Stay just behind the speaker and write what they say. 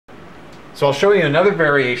So I'll show you another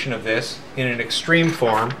variation of this in an extreme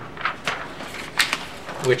form,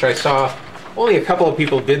 which I saw only a couple of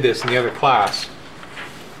people did this in the other class.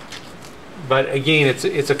 But again,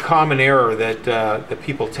 it's a common error that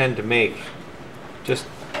people tend to make just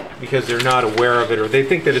because they're not aware of it, or they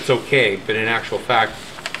think that it's okay, but in actual fact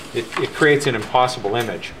it creates an impossible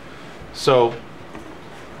image. So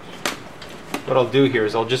what I'll do here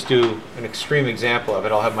is I'll just do an extreme example of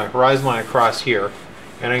it. I'll have my horizon line across here,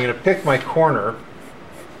 and I'm going to pick my corner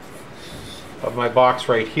of my box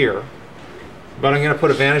right here, but I'm going to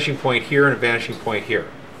put a vanishing point here and a vanishing point here,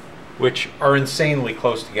 which are insanely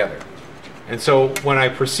close together. And so when I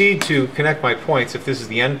proceed to connect my points, if this is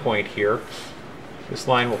the end point here, this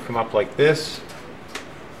line will come up like this,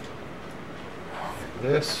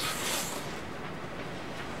 this,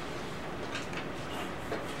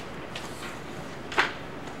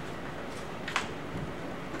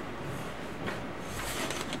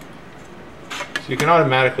 so you can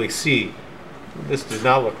automatically see this does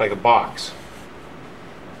not look like a box.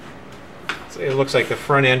 It looks like the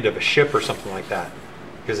front end of a ship or something like that,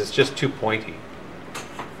 because it's just too pointy.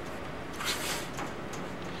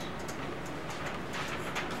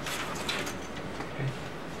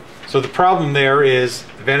 So the problem there is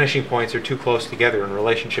the vanishing points are too close together in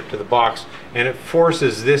relationship to the box, and it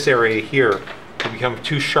forces this area here to become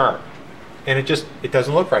too sharp, and it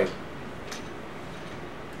doesn't look right.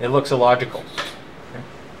 It looks illogical. Okay?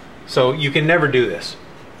 So you can never do this,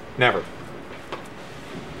 never,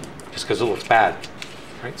 just because it looks bad.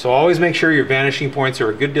 Right? So always make sure your vanishing points are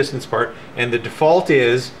a good distance apart, and the default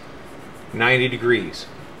is 90 degrees.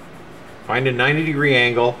 Find a 90-degree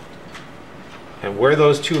angle, and where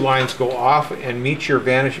those two lines go off and meet your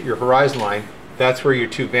horizon line, that's where your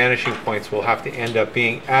two vanishing points will have to end up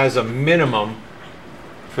being as a minimum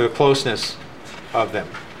for the closeness of them.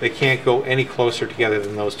 They can't go any closer together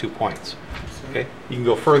than those 2 points. Okay? You can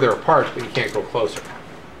go further apart, but you can't go closer. So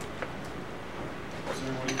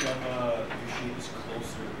when you have your shape is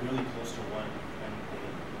closer, really close to one, and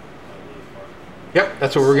really far. Yep,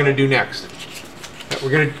 that's what we're going to do next. We're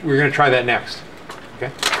going to try that next.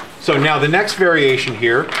 Okay? So now the next variation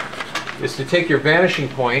here is to take your vanishing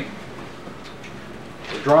point,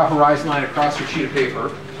 draw a horizon line across your sheet of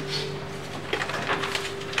paper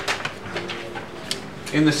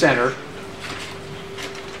in the center,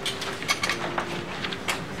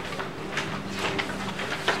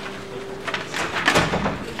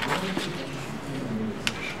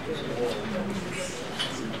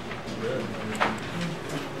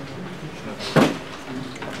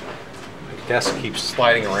 desk keeps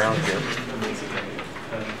sliding around here.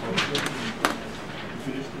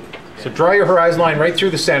 So draw your horizon line right through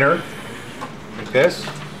the center, like this.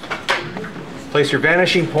 Place your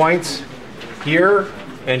vanishing points here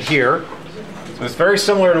and here. So it's very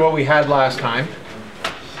similar to what we had last time.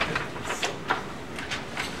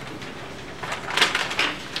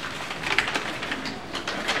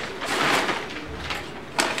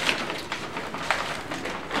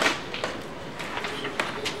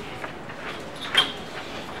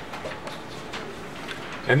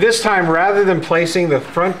 And this time, rather than placing the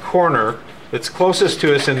front corner that's closest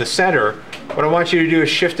to us in the center, what I want you to do is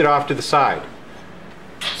shift it off to the side.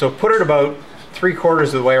 So put it about 3/4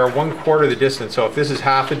 of the way, or 1/4 of the distance. So if this is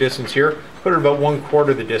half the distance here, put it about 1/4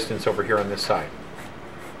 of the distance over here on this side.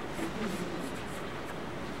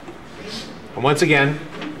 And once again,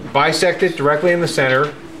 bisect it directly in the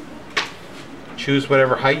center. Choose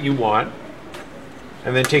whatever height you want.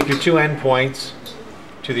 And then take your two endpoints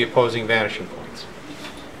to the opposing vanishing points.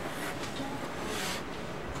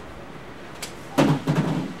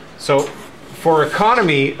 So for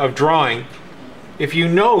economy of drawing, if you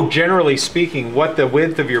know, generally speaking, what the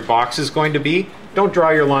width of your box is going to be, don't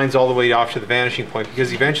draw your lines all the way off to the vanishing point,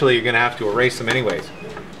 because eventually you're going to have to erase them anyways.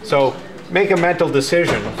 So make a mental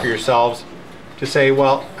decision for yourselves to say,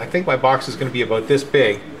 well, I think my box is going to be about this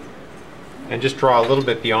big, and just draw a little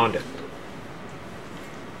bit beyond it.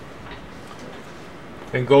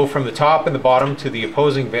 Then go from the top and the bottom to the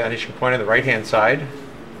opposing vanishing point on the right-hand side.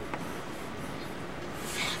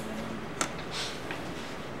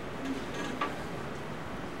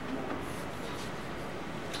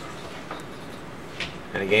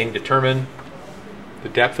 And again, determine the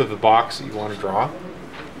depth of the box that you want to draw.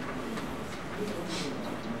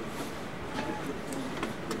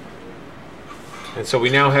 And so we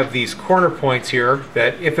now have these corner points here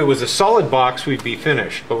that if it was a solid box, we'd be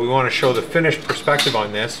finished. But we want to show the finished perspective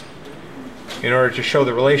on this in order to show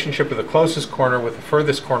the relationship of the closest corner with the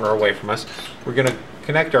furthest corner away from us. We're going to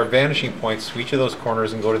connect our vanishing points to each of those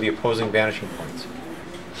corners and go to the opposing vanishing points.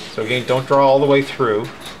 So again, don't draw all the way through.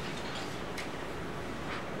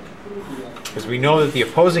 because we know that the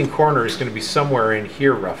opposing corner is going to be somewhere in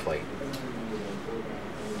here roughly.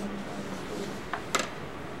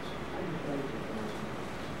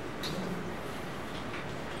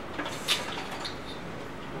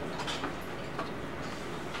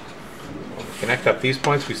 Connect up these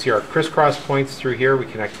points. We see our crisscross points through here. We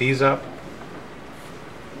connect these up,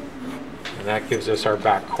 and that gives us our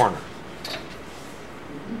back corner.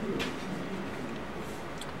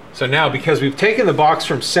 So now, because we've taken the box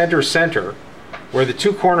from center, where the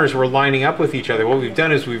two corners were lining up with each other, what we've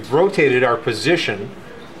done is we've rotated our position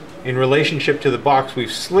in relationship to the box.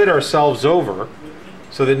 We've slid ourselves over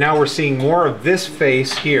so that now we're seeing more of this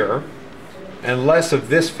face here and less of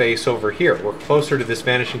this face over here. We're closer to this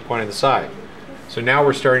vanishing point on the side. So now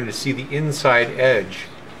we're starting to see the inside edge,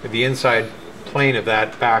 the inside plane of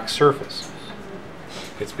that back surface.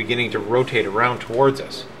 It's beginning to rotate around towards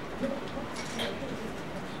us.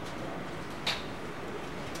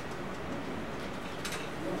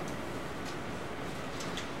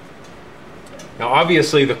 Now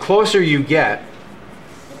obviously the closer you get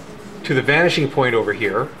to the vanishing point over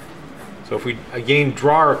here, so if we again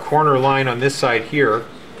draw our corner line on this side here,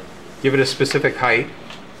 give it a specific height,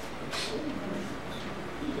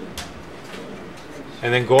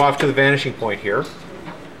 and then go off to the vanishing point here.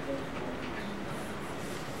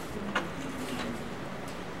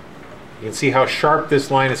 You can see how sharp this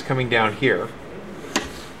line is coming down here.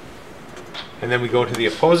 And then we go to the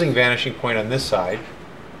opposing vanishing point on this side.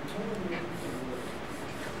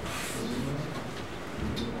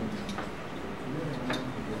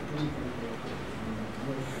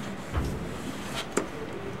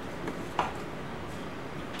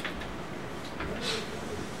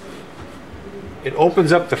 It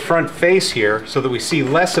opens up the front face here so that we see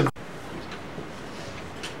less of.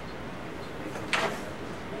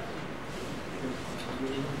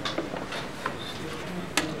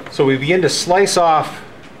 So we begin to slice off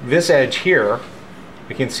this edge here.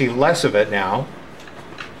 We can see less of it now.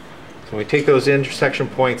 So we take those intersection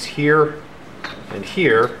points here and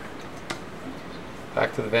here,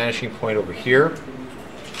 back to the vanishing point over here.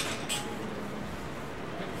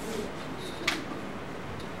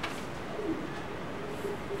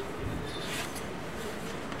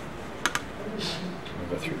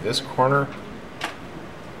 Through this corner,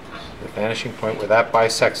 the vanishing point where that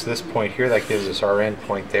bisects this point here, that gives us our end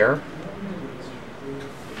point there.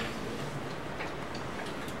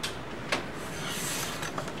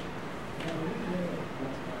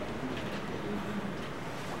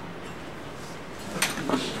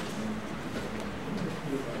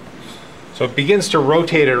 So it begins to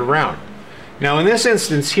rotate it around. Now in this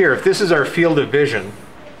instance here, if this is our field of vision,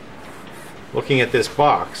 looking at this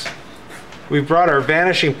box, we've brought our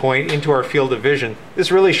vanishing point into our field of vision.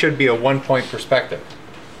 This really should be a one-point perspective,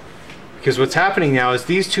 because what's happening now is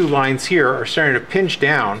these two lines here are starting to pinch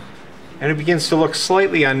down and it begins to look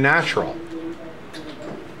slightly unnatural.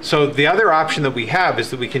 So the other option that we have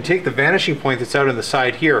is that we can take the vanishing point that's out on the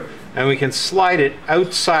side here and we can slide it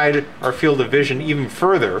outside our field of vision even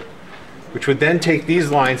further, which would then take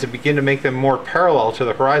these lines and begin to make them more parallel to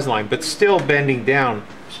the horizon line, but still bending down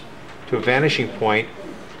to a vanishing point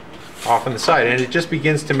off on the side, and it just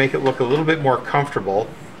begins to make it look a little bit more comfortable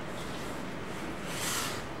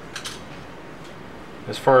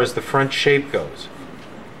as far as the front shape goes.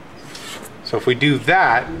 So if we do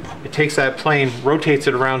that, it takes that plane, rotates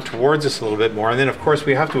it around towards us a little bit more, and then of course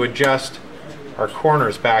we have to adjust our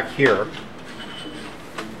corners back here.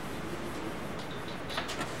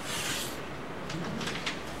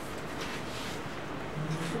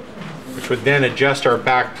 Which would then adjust our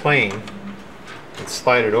back plane and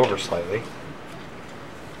slide it over slightly,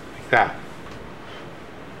 like that.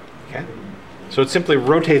 Okay? So it simply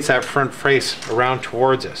rotates that front face around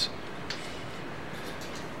towards us.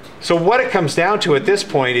 So what it comes down to at this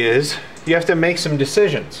point is you have to make some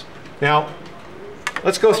decisions. Now,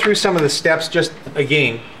 let's go through some of the steps just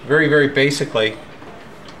again, very, very basically.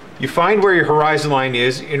 You find where your horizon line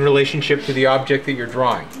is in relationship to the object that you're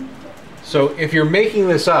drawing. So if you're making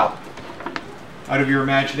this up out of your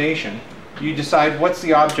imagination, you decide what's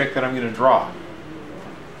the object that I'm going to draw.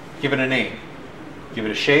 Give it a name. Give it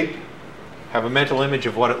a shape. Have a mental image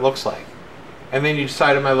of what it looks like. And then you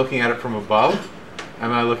decide, am I looking at it from above?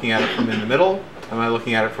 Am I looking at it from in the middle? Am I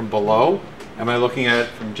looking at it from below? Am I looking at it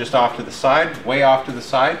from just off to the side, way off to the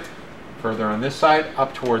side, further on this side,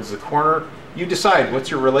 up towards the corner? You decide what's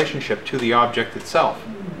your relationship to the object itself.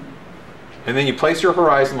 And then you place your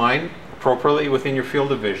horizon line appropriately within your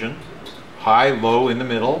field of vision, high, low, in the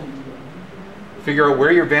middle. Figure out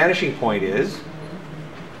where your vanishing point is,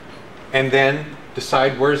 and then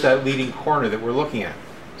decide where's that leading corner that we're looking at.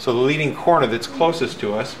 So the leading corner that's closest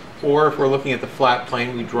to us, or if we're looking at the flat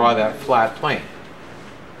plane, we draw that flat plane.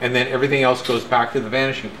 And then everything else goes back to the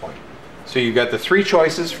vanishing point. So you've got the three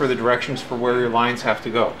choices for the directions for where your lines have to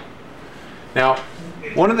go. Now,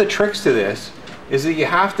 one of the tricks to this is that you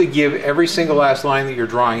have to give every single last line that you're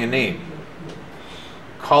drawing a name.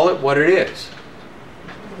 Call it what it is.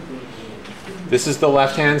 This is the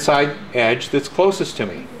left-hand side edge that's closest to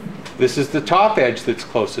me. This is the top edge that's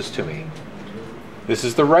closest to me. This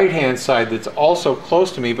is the right-hand side that's also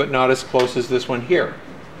close to me, but not as close as this one here.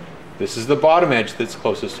 This is the bottom edge that's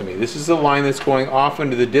closest to me. This is the line that's going off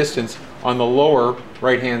into the distance on the lower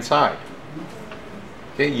right-hand side.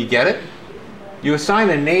 Okay, you get it? You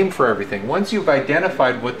assign a name for everything. Once you've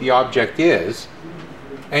identified what the object is,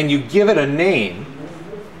 and you give it a name,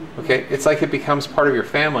 okay, it's like it becomes part of your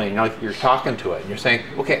family, and you're talking to it, and you're saying,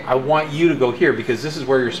 okay, I want you to go here because this is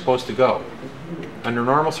where you're supposed to go. Under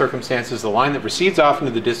normal circumstances, the line that recedes off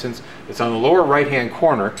into the distance, it's on the lower right-hand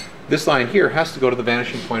corner. This line here has to go to the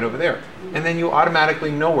vanishing point over there. And then you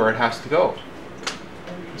automatically know where it has to go.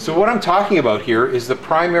 So what I'm talking about here is the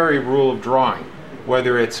primary rule of drawing.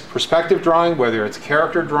 Whether it's perspective drawing, whether it's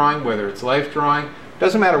character drawing, whether it's life drawing,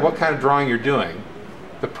 doesn't matter what kind of drawing you're doing.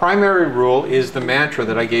 The primary rule is the mantra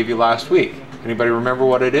that I gave you last week. Anybody remember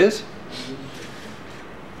what it is?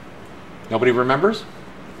 Nobody remembers?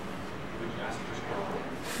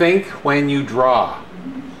 Think when you draw.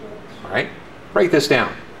 All right? Write this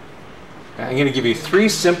down. I'm going to give you 3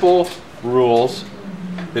 simple rules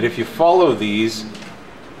that if you follow these,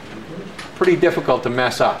 pretty difficult to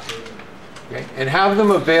mess up. Okay? And have them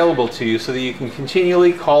available to you so that you can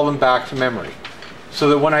continually call them back to memory. So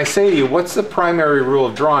that when I say to you, what's the primary rule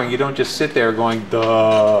of drawing, you don't just sit there going,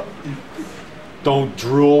 duh. Don't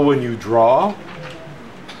drool when you draw.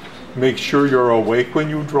 Make sure you're awake when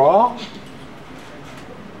you draw.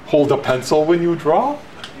 Hold a pencil when you draw.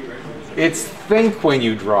 It's think when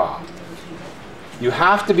you draw. You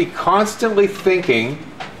have to be constantly thinking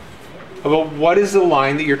about what is the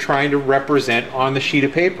line that you're trying to represent on the sheet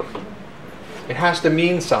of paper. It has to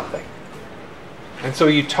mean something. And so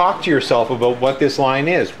you talk to yourself about what this line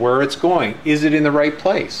is, where it's going. Is it in the right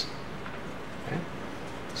place? Okay?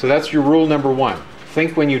 So that's your rule number 1.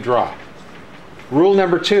 Think when you draw. Rule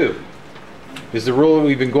number 2 is the rule that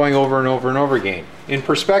we've been going over and over and over again. In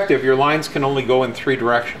perspective, your lines can only go in 3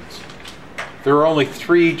 directions. There are only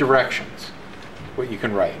 3 directions what you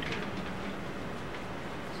can write.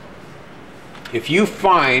 If you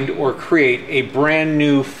find or create a brand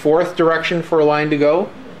new 4th direction for a line to go,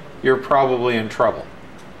 you're probably in trouble.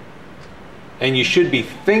 And you should be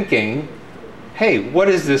thinking, hey, what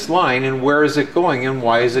is this line and where is it going and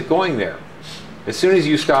why is it going there? As soon as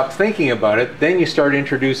you stop thinking about it, then you start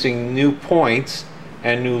introducing new points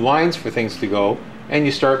and new lines for things to go, and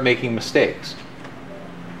you start making mistakes.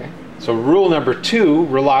 Okay? So rule number 2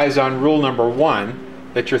 relies on rule number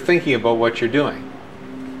 1, that you're thinking about what you're doing.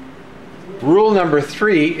 Rule number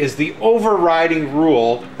 3 is the overriding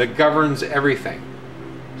rule that governs everything.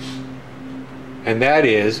 And that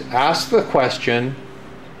is, ask the question,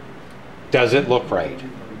 does it look right?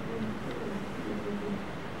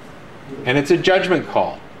 And it's a judgment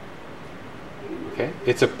call. Okay?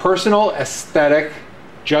 It's a personal aesthetic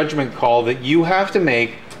judgment call that you have to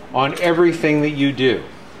make on everything that you do.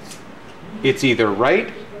 It's either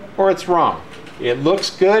right or it's wrong. It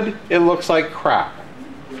looks good, it looks like crap.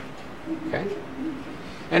 Okay?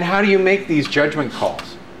 And how do you make these judgment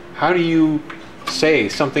calls? How do you say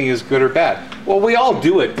something is good or bad? Well, we all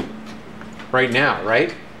do it right now,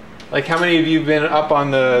 right? Like, how many of you have been up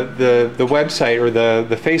on the website or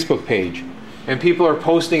the Facebook page, and people are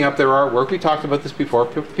posting up their artwork? We talked about this before.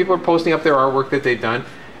 People are posting up their artwork that they've done,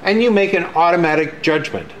 and you make an automatic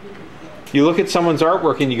judgment. You look at someone's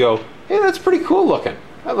artwork and you go, hey, that's pretty cool looking.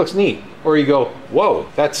 That looks neat. Or you go, whoa,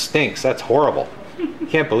 that stinks. That's horrible.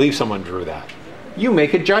 Can't believe someone drew that. You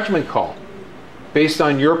make a judgment call based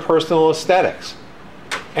on your personal aesthetics.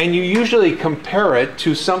 And you usually compare it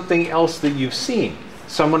to something else that you've seen.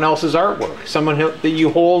 Someone else's artwork, someone that you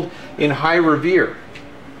hold in high revere.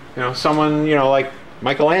 You know, someone, you know, like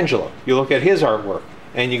Michelangelo. You look at his artwork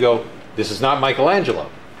and you go, this is not Michelangelo.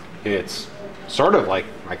 It's sort of like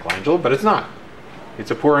Michelangelo, but it's not.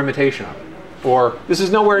 It's a poor imitation of it. Or, this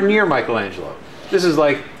is nowhere near Michelangelo. This is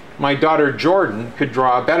like, my daughter Jordan could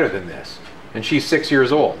draw better than this. And she's 6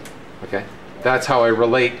 years old. Okay? That's how I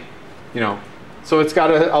relate, you know. So it's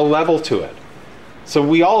got a level to it. So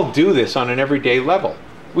we all do this on an everyday level.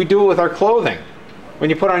 We do it with our clothing. When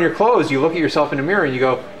you put on your clothes, you look at yourself in the mirror and you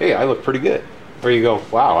go, hey, I look pretty good. Or you go,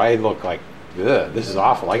 wow, I look like, ugh, this is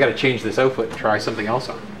awful. I got to change this outfit and try something else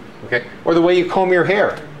on. Okay? Or the way you comb your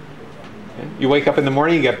hair. You wake up in the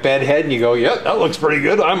morning, you get bed head, and you go, yeah, that looks pretty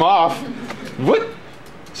good, I'm off. What?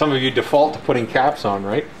 Some of you default to putting caps on,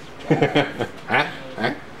 right? Huh?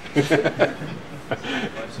 Huh?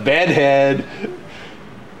 Bed head.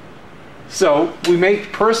 So we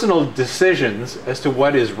make personal decisions as to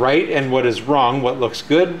what is right and what is wrong, what looks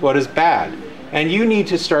good, what is bad. And you need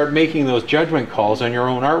to start making those judgment calls on your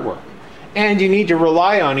own artwork. And you need to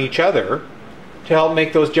rely on each other to help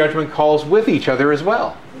make those judgment calls with each other as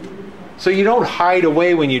well. So you don't hide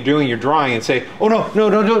away when you're doing your drawing and say, oh no,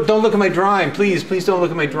 don't look at my drawing, please don't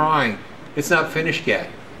look at my drawing. It's not finished yet,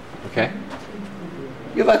 okay?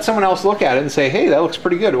 You let someone else look at it and say, hey, that looks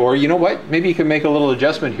pretty good. Or you know what, maybe you can make a little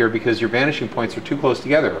adjustment here because your vanishing points are too close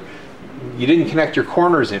together. You didn't connect your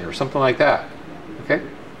corners in or something like that, okay?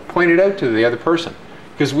 Point it out to the other person.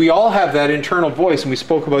 Because we all have that internal voice, and we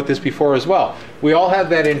spoke about this before as well. We all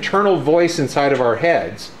have that internal voice inside of our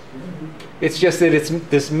heads. It's just that it's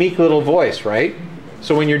this meek little voice, right?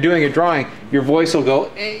 So when you're doing a drawing, your voice will go,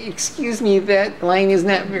 hey, excuse me, that line is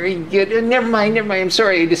not very good. Never mind, I'm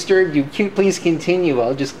sorry I disturbed you. Please continue.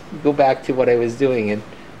 I'll just go back to what I was doing and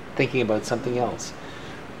thinking about something else.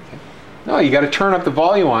 Okay. No, you got to turn up the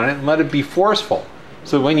volume on it and let it be forceful.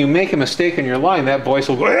 So when you make a mistake in your line, that voice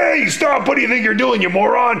will go, hey, stop, what do you think you're doing, you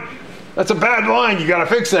moron? That's a bad line, you gotta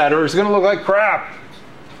fix that or it's gonna look like crap.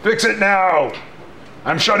 Fix it now.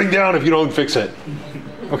 I'm shutting down if you don't fix it.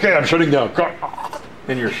 Okay, I'm shutting down.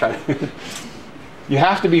 And you're shutting. You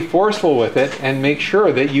have to be forceful with it and make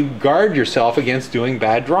sure that you guard yourself against doing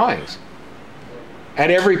bad drawings. At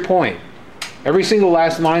every point, every single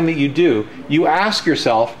last line that you do, you ask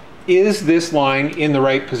yourself, is this line in the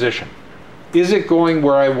right position? Is it going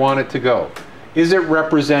where I want it to go? Is it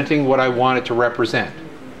representing what I want it to represent?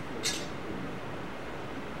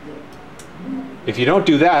 If you don't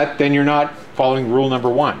do that, then you're not following rule number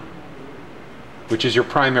 1, which is your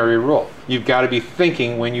primary rule. You've got to be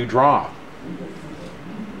thinking when you draw.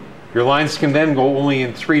 Your lines can then go only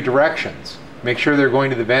in 3 directions. Make sure they're going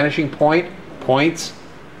to the vanishing point, points,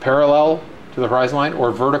 parallel to the horizon line,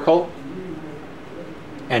 or vertical.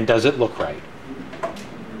 And does it look right?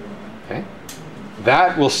 Okay?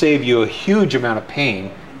 That will save you a huge amount of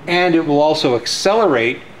pain, and it will also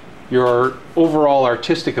accelerate your overall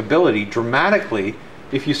artistic ability dramatically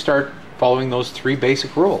if you start following those 3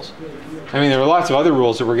 basic rules. I mean, there are lots of other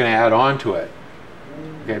rules that we're going to add on to it.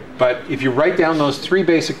 Okay? But if you write down those 3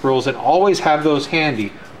 basic rules and always have those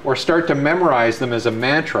handy, or start to memorize them as a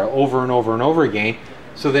mantra over and over and over again,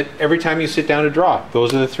 so that every time you sit down to draw,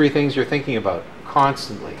 those are the 3 things you're thinking about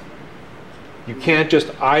constantly. You can't just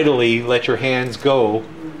idly let your hands go,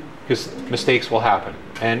 because mistakes will happen.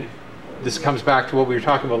 And this comes back to what we were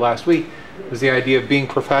talking about last week, is the idea of being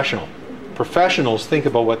professional. Professionals think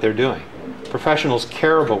about what they're doing. Professionals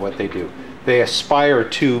care about what they do. They aspire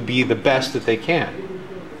to be the best that they can.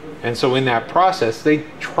 And so in that process, they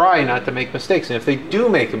try not to make mistakes. And if they do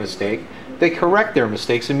make a mistake, they correct their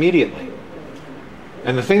mistakes immediately.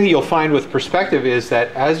 And the thing that you'll find with perspective is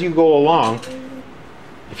that as you go along,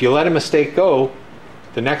 if you let a mistake go,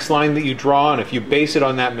 the next line that you draw, and if you base it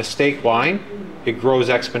on that mistake line, it grows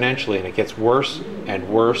exponentially and it gets worse and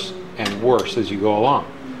worse and worse as you go along.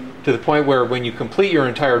 To the point where when you complete your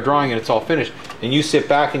entire drawing and it's all finished, and you sit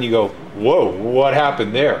back and you go, whoa, what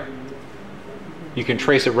happened there? You can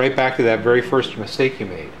trace it right back to that very first mistake you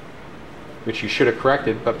made, which you should have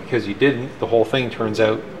corrected, but because you didn't, the whole thing turns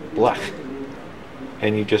out blech.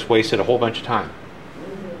 And you just wasted a whole bunch of time.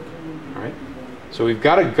 All right? So we've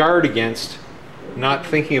got to guard against not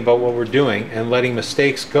thinking about what we're doing and letting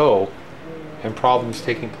mistakes go and problems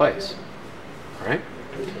taking place. All right?